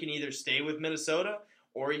 And he can either stay with Minnesota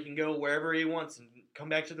or he can go wherever he wants and come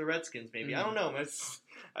back to the Redskins, maybe. I don't know.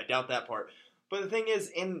 I doubt that part. But the thing is,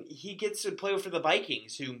 and he gets to play for the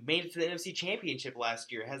Vikings, who made it to the NFC Championship last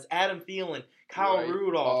year. Has Adam Thielen, Kyle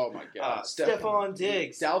Rudolph, oh my God, Stephon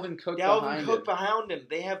Diggs, Dalvin Cook behind him.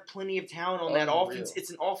 They have plenty of talent on that offense. It's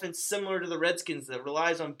an offense similar to the Redskins that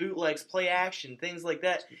relies on bootlegs, play action, things like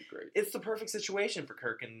that. It's the perfect situation for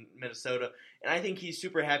Kirk in Minnesota, and I think he's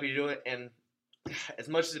super happy to do it. And as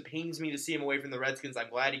much as it pains me to see him away from the Redskins, I'm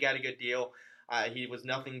glad he got a good deal. He was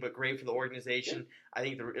nothing but great for the organization. I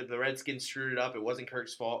think the Redskins screwed it up. It wasn't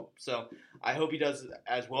Kirk's fault. So I hope he does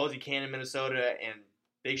as well as he can in Minnesota, and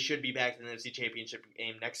they should be back in the NFC Championship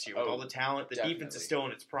game next year with all the talent. The defense is still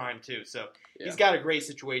in its prime, too. So he's got a great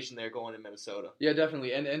situation there going in Minnesota. Yeah,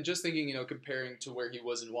 definitely. And just thinking, comparing to where he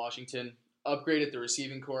was in Washington, upgraded the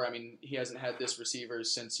receiving core. He hasn't had this receiver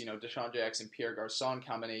since, Deshaun Jackson, Pierre Garçon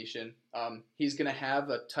combination. He's going to have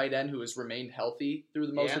a tight end who has remained healthy through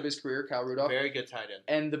the most of his career, Kyle Rudolph. Very good tight end.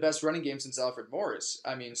 And the best running game since Alfred Morris.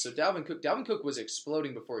 So Dalvin Cook was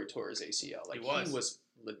exploding before he tore his ACL. He was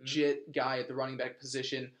legit guy at the running back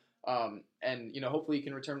position. And hopefully he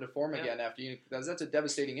can return to form again after, that's a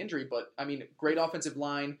devastating injury. But, great offensive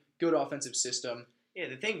line, good offensive system. Yeah,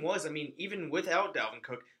 the thing was, even without Dalvin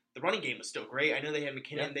Cook, the running game was still great. I know they had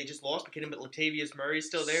McKinnon. Yeah. They just lost McKinnon, but Latavius Murray's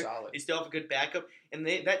still there. Solid. They still have a good backup. And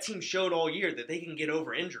that team showed all year that they can get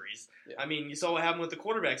over injuries. Yeah. You saw what happened with the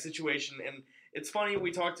quarterback situation. And it's funny,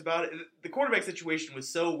 we talked about it. The quarterback situation was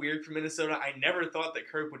so weird for Minnesota. I never thought that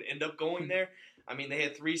Kirk would end up going there. They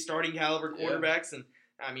had 3 starting caliber quarterbacks. And,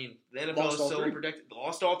 the NFL is so unpredictable. They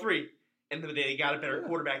lost all 3. And they got a better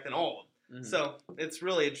quarterback than all of them. Mm-hmm. So it's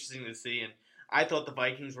really interesting to see. And I thought the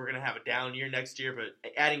Vikings were going to have a down year next year,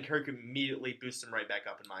 but adding Kirk immediately boosts them right back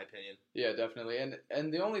up, in my opinion. Yeah, definitely.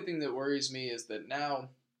 And the only thing that worries me is that now,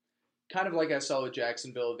 kind of like I saw with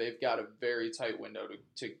Jacksonville, they've got a very tight window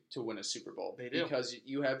to win a Super Bowl. They do. Because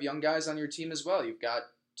you have young guys on your team as well. You've got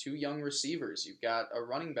 2 young receivers. You've got a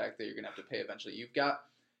running back that you're going to have to pay eventually. You've got,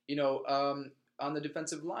 on the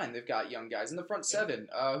defensive line, they've got young guys. In the front 7,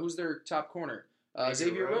 who's their top corner?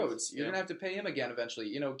 Xavier Rhodes. You're going to have to pay him again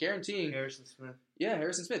eventually. Guaranteeing. Harrison Smith. Yeah,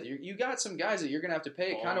 Harrison Smith. You got some guys that you're going to have to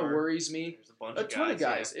pay. It kind of worries me. There's a ton of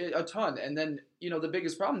guys. A ton. And then, the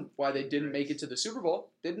biggest problem why they didn't make it to the Super Bowl,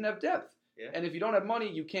 they didn't have depth. Yeah. And if you don't have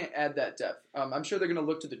money, you can't add that depth. I'm sure they're going to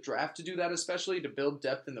look to the draft to do that, especially to build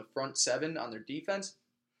depth in the front 7 on their defense.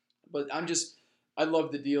 But I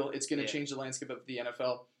love the deal. It's going to change the landscape of the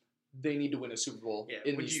NFL. They need to win a Super Bowl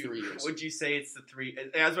in these 3 years. Would you say it's the 3?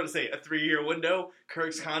 I was about to say a 3-year window.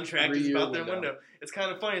 Kirk's contract is about their window. It's kind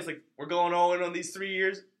of funny. It's like we're going all in on these 3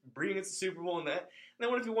 years, bringing us the Super Bowl, and then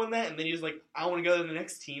what if he won that, and then he was like, I want to go to the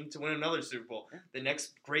next team to win another Super Bowl, the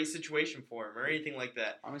next great situation for him, or anything like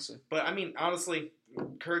that. Honestly. But, I mean, honestly,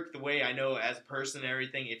 Kirk, the way I know as a person and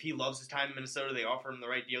everything, if he loves his time in Minnesota, they offer him the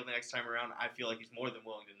right deal the next time around, I feel like he's more than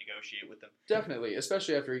willing to negotiate with them. Definitely,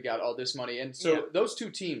 especially after he got all this money. And so those two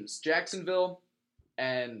teams, Jacksonville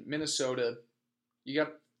and Minnesota, you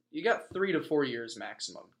got 3 to 4 years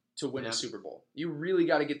maximum to win a Super Bowl. You really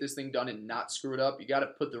got to get this thing done and not screw it up. You got to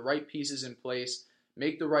put the right pieces in place,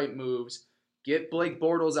 make the right moves, get Blake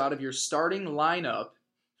Bortles out of your starting lineup,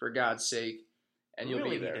 for God's sake, and you'll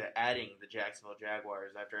be there. Need to adding the Jacksonville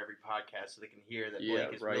Jaguars after every podcast so they can hear that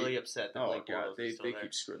Blake is really upset that Blake Bortles is still they there.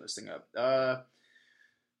 keep screwing this thing up.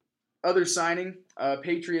 Other signing,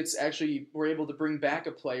 Patriots actually were able to bring back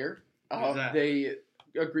a player. They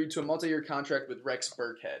agreed to a multi-year contract with Rex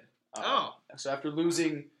Burkhead. So after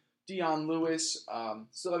losing Dion Lewis,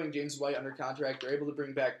 still having James White under contract, they're able to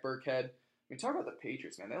bring back Burkhead. I mean, talk about the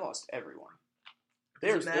Patriots, man. They lost everyone.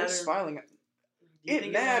 They're spiraling.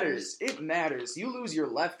 It matters. It matters. You lose your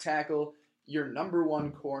left tackle, your number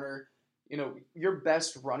 1 corner, your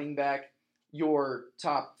best running back, your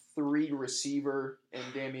top 3 receiver, and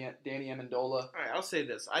Danny Amendola. All right, I'll say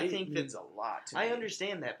this. I think means a lot to me. I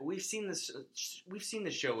understand that, but we've seen this. We've seen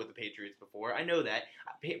this show with the Patriots before. I know that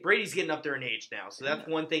Brady's getting up there in age now, so that's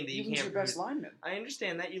one thing that you can't. You lose your best lineman. I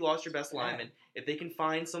understand that you lost your best lineman. If they can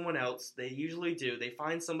find someone else, they usually do. They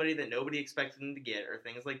find somebody that nobody expected them to get, or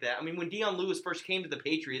things like that. I mean, when Dion Lewis first came to the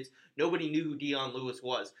Patriots, nobody knew who Dion Lewis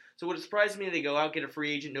was. So would it surprise me they go out, get a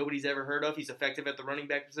free agent nobody's ever heard of? He's effective at the running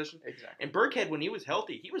back position. Exactly. And Burkhead, when he was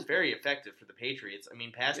healthy, he was very effective for the Patriots. I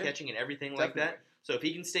mean, pass catching and everything like that. So if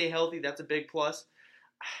he can stay healthy, that's a big plus.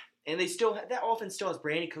 And they still that offense still has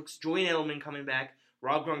Brandon Cooks, Julian Edelman coming back,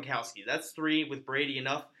 Rob Gronkowski. That's 3 with Brady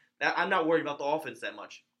enough. I'm not worried about the offense that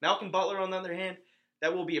much. Malcolm Butler, on the other hand,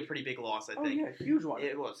 that will be a pretty big loss, I think. Oh, yeah, huge one.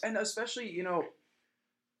 It was. And especially,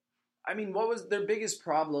 I mean, what was their biggest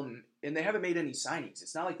problem? And they haven't made any signings.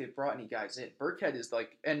 It's not like they've brought any guys in. Burkhead is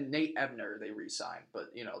and Nate Ebner they re-signed.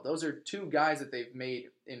 But, those are 2 guys that they've made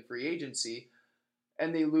in free agency.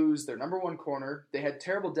 And they lose their number 1 corner. They had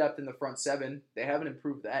terrible depth in the front 7. They haven't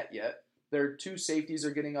improved that yet. Their 2 safeties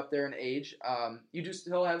are getting up there in age. You just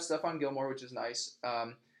still have Stephon Gilmore, which is nice.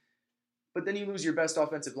 But then you lose your best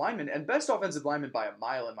offensive lineman, and best offensive lineman by a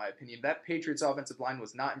mile, in my opinion. That Patriots offensive line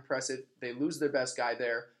was not impressive. They lose their best guy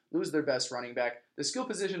there, lose their best running back. The skill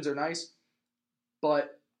positions are nice,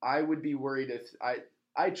 but I would be worried if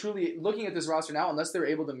I truly, looking at this roster now, unless they're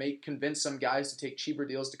able to convince some guys to take cheaper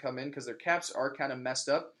deals to come in because their caps are kind of messed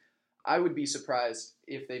up, I would be surprised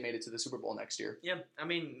if they made it to the Super Bowl next year. Yeah, I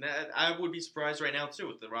mean, I would be surprised right now, too,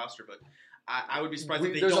 with the roster, but I would be surprised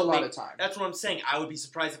if they There's don't a lot of time. That's what I'm saying. I would be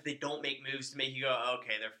surprised if they don't make moves to make you go,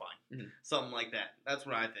 okay, they're fine. Mm-hmm. Something like that. That's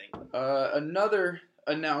what I think. Another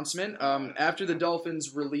announcement. After the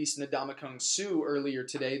Dolphins released Ndamukong Suh earlier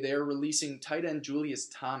today, they're releasing tight end Julius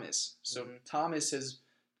Thomas. So Thomas has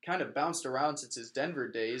kind of bounced around since his Denver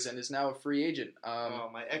days and is now a free agent.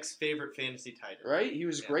 My ex-favorite fantasy tight end. Right? He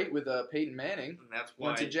was great with Peyton Manning. And that's why.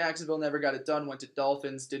 Went to Jacksonville, never got it done. Went to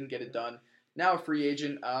Dolphins, didn't get it done. Now a free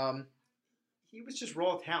agent. He was just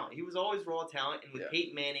raw talent. He was always raw talent, and with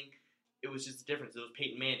Peyton Manning, it was just a difference. It was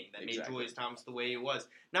Peyton Manning that made Julius Thomas the way he was.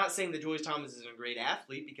 Not saying that Julius Thomas isn't a great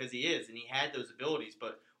athlete, because he is, and he had those abilities,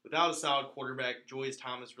 but without a solid quarterback, Julius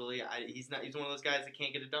Thomas really, he's one of those guys that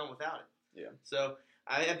can't get it done without it. Yeah. So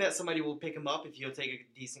I bet somebody will pick him up if he'll take a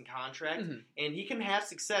decent contract, and he can have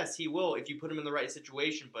success. He will if you put him in the right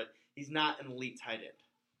situation, but he's not an elite tight end.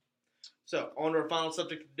 So, on to our final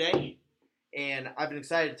subject of the day, and I've been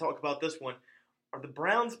excited to talk about this one. Are the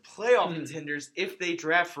Browns playoff contenders if they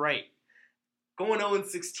draft right? Going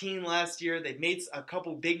 0-16 last year, they've made a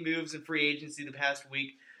couple big moves in free agency the past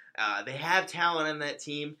week. They have talent on that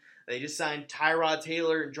team. They just signed Tyrod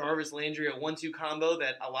Taylor and Jarvis Landry, a 1-2 combo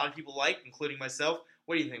that a lot of people like, including myself.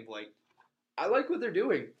 What do you think, Blake? I like what they're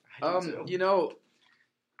doing.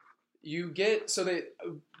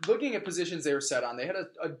 Looking at positions they were set on, they had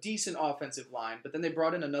a decent offensive line, but then they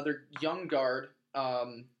brought in another young guard.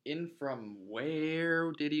 In from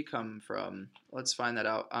where did he come from? Let's find that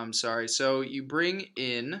out. I'm sorry. So you bring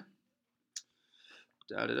in.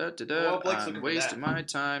 Well, Blake's I'm wasting my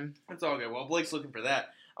time. That's all good. While Blake's looking for that,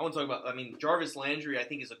 I want to talk about. Jarvis Landry, I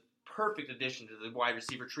think, is a perfect addition to the wide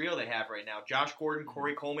receiver trio they have right now. Josh Gordon,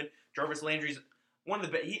 Corey Coleman, Jarvis Landry's one of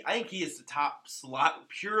the best. I think he is the top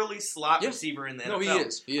purely slot receiver in the NFL. No, he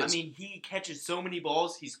is. He is. I mean, he catches so many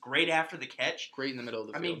balls. He's great after the catch. Great in the middle of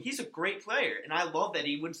the field. I mean, he's a great player, and I love that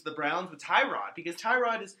he went to the Browns with Tyrod, because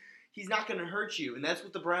Tyrod he's not going to hurt you, and that's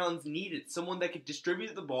what the Browns needed. Someone that could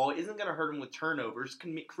distribute the ball, isn't going to hurt him with turnovers,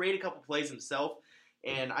 can create a couple plays himself.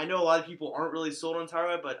 And I know a lot of people aren't really sold on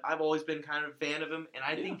Tyrod, but I've always been kind of a fan of him. And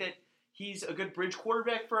I think that he's a good bridge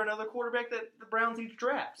quarterback for another quarterback that the Browns need to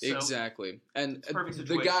draft. So exactly. And perfect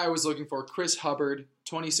the guy I was looking for, Chris Hubbard,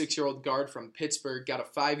 26-year-old guard from Pittsburgh, got a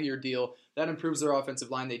 5-year deal. That improves their offensive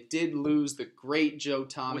line. They did lose the great Joe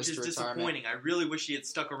Thomas to retirement. Which is disappointing. I really wish he had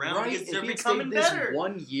stuck around right. because they're if he becoming stayed this better.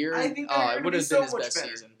 1 year, I think it would have so been his much best better.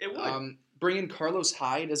 season. It would. Bringing Carlos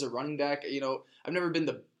Hyde as a running back, I've never been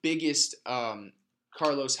the biggest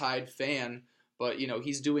Carlos Hyde fan, but,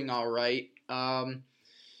 he's doing all right.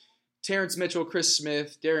 Terrence Mitchell, Chris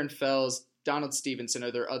Smith, Darren Fells, Donald Stevenson are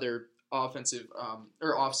their other offensive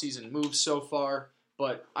or offseason moves so far.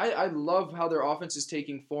 But I love how their offense is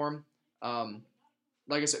taking form.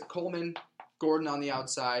 Like I said, Coleman, Gordon on the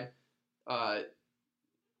outside,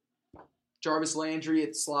 Jarvis Landry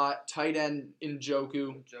at slot, tight end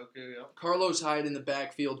Njoku, yep. Carlos Hyde in the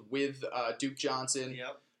backfield with Duke Johnson.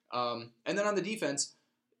 Yep. And then on the defense,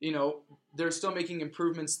 they're still making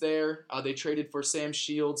improvements there. They traded for Sam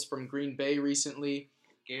Shields from Green Bay recently.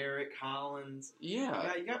 Garrett Collins.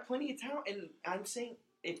 Yeah. You got plenty of talent. And I'm saying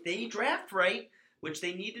if they draft right, which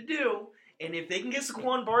they need to do, and if they can get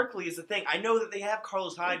Saquon Barkley is the thing. I know that they have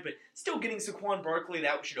Carlos Hyde, but still getting Saquon Barkley,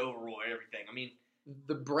 that should overrule everything. I mean,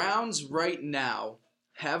 the Browns right now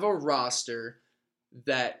have a roster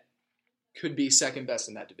that could be second best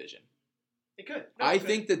in that division. It could. I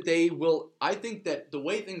think that they will. I think that the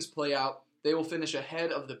way things play out, they will finish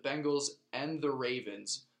ahead of the Bengals and the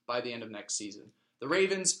Ravens by the end of next season. The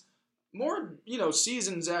Ravens, more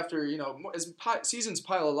seasons after as seasons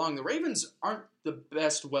pile along, the Ravens aren't the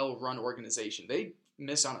best well-run organization. They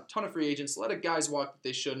miss on a ton of free agents, let guys walk that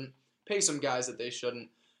they shouldn't, pay some guys that they shouldn't,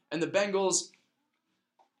 and the Bengals.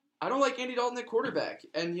 I don't like Andy Dalton at quarterback,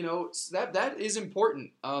 and that is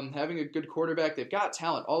important. Having a good quarterback, they've got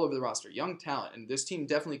talent all over the roster, young talent, and this team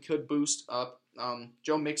definitely could boost up.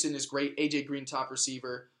 Joe Mixon is great, AJ Green top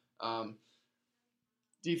receiver.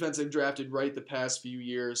 Defense they've drafted right the past few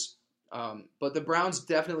years, but the Browns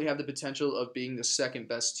definitely have the potential of being the second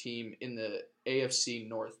best team in the AFC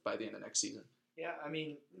North by the end of next season. Yeah, I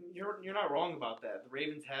mean you're not wrong about that. The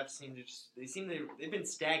Ravens have seemed to they've been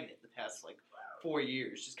stagnant the past 4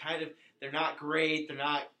 years. Just kind of, they're not great, they're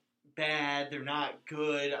not bad, they're not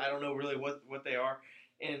good. I don't know really what they are.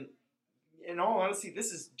 And in all honesty,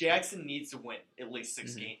 Jackson needs to win at least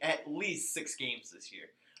 6 games. At least 6 games this year.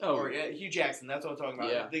 Oh. Or Hugh Jackson, that's what I'm talking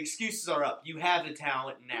about. Yeah. The excuses are up. You have the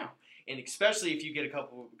talent now. And especially if you get a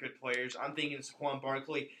couple of good players. I'm thinking of Saquon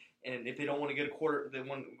Barkley, and if they don't want to get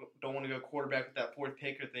don't want to go quarterback with that 4th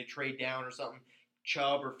pick, or if they trade down or something,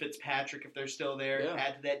 Chubb or Fitzpatrick, if they're still there,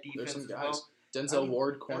 add to that defense as well. Denzel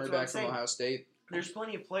Ward, cornerback from Ohio State. There's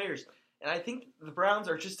plenty of players. And I think the Browns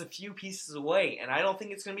are just a few pieces away. And I don't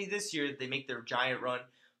think it's going to be this year that they make their giant run.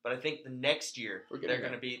 But I think the next year they're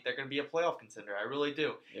going to be a playoff contender. I really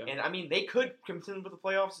do. Yeah. And I mean, they could contend with the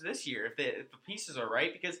playoffs this year if the pieces are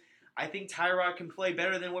right, because I think Tyrod can play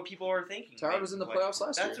better than what people are thinking. Tyrod was in the playoffs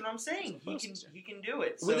last year. That's what I'm saying. He can do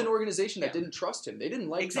it with an organization that didn't trust him. They didn't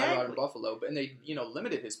like Tyrod in Buffalo, and they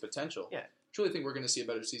limited his potential. Yeah. Truly think we're going to see a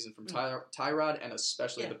better season from Tyrod and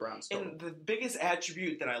especially the Browns. And the biggest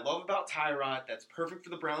attribute that I love about Tyrod that's perfect for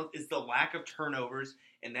the Browns is the lack of turnovers,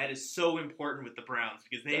 and that is so important with the Browns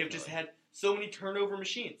because they have just had so many turnover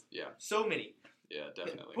machines. Yeah. So many. Yeah,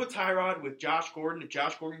 definitely. Put Tyrod with Josh Gordon. If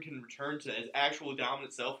Josh Gordon can return to his actual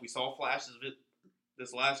dominant self, we saw flashes of it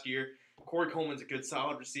this last year. Corey Coleman's a good,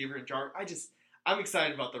 solid receiver, and I'm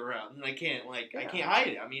excited about the Browns, and I can't hide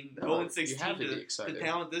it. I mean, 0-16 the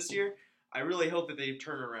talent this year. I really hope that they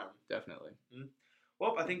turn around. Definitely. Mm-hmm.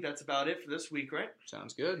 Well, I think that's about it for this week, right?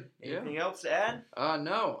 Sounds good. Anything else to add?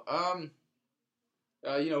 No.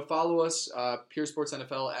 Follow us, Pure Sports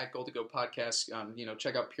NFL at Goal to Go Podcast.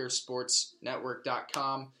 Check out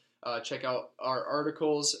puresportsnetwork.com. Check out our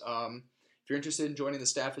articles. If you're interested in joining the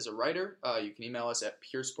staff as a writer, you can email us at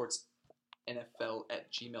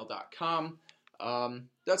puresportsnfl@gmail.com.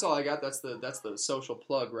 That's all I got. That's the social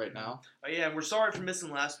plug right now. Oh yeah, and we're sorry for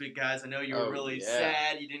missing last week, guys. I know you were really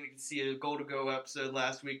sad you didn't see a Goal to Go episode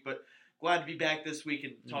last week, but glad to be back this week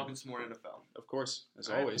and talking some more NFL. Of course, as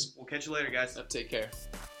always. We'll catch you later, guys. Take care.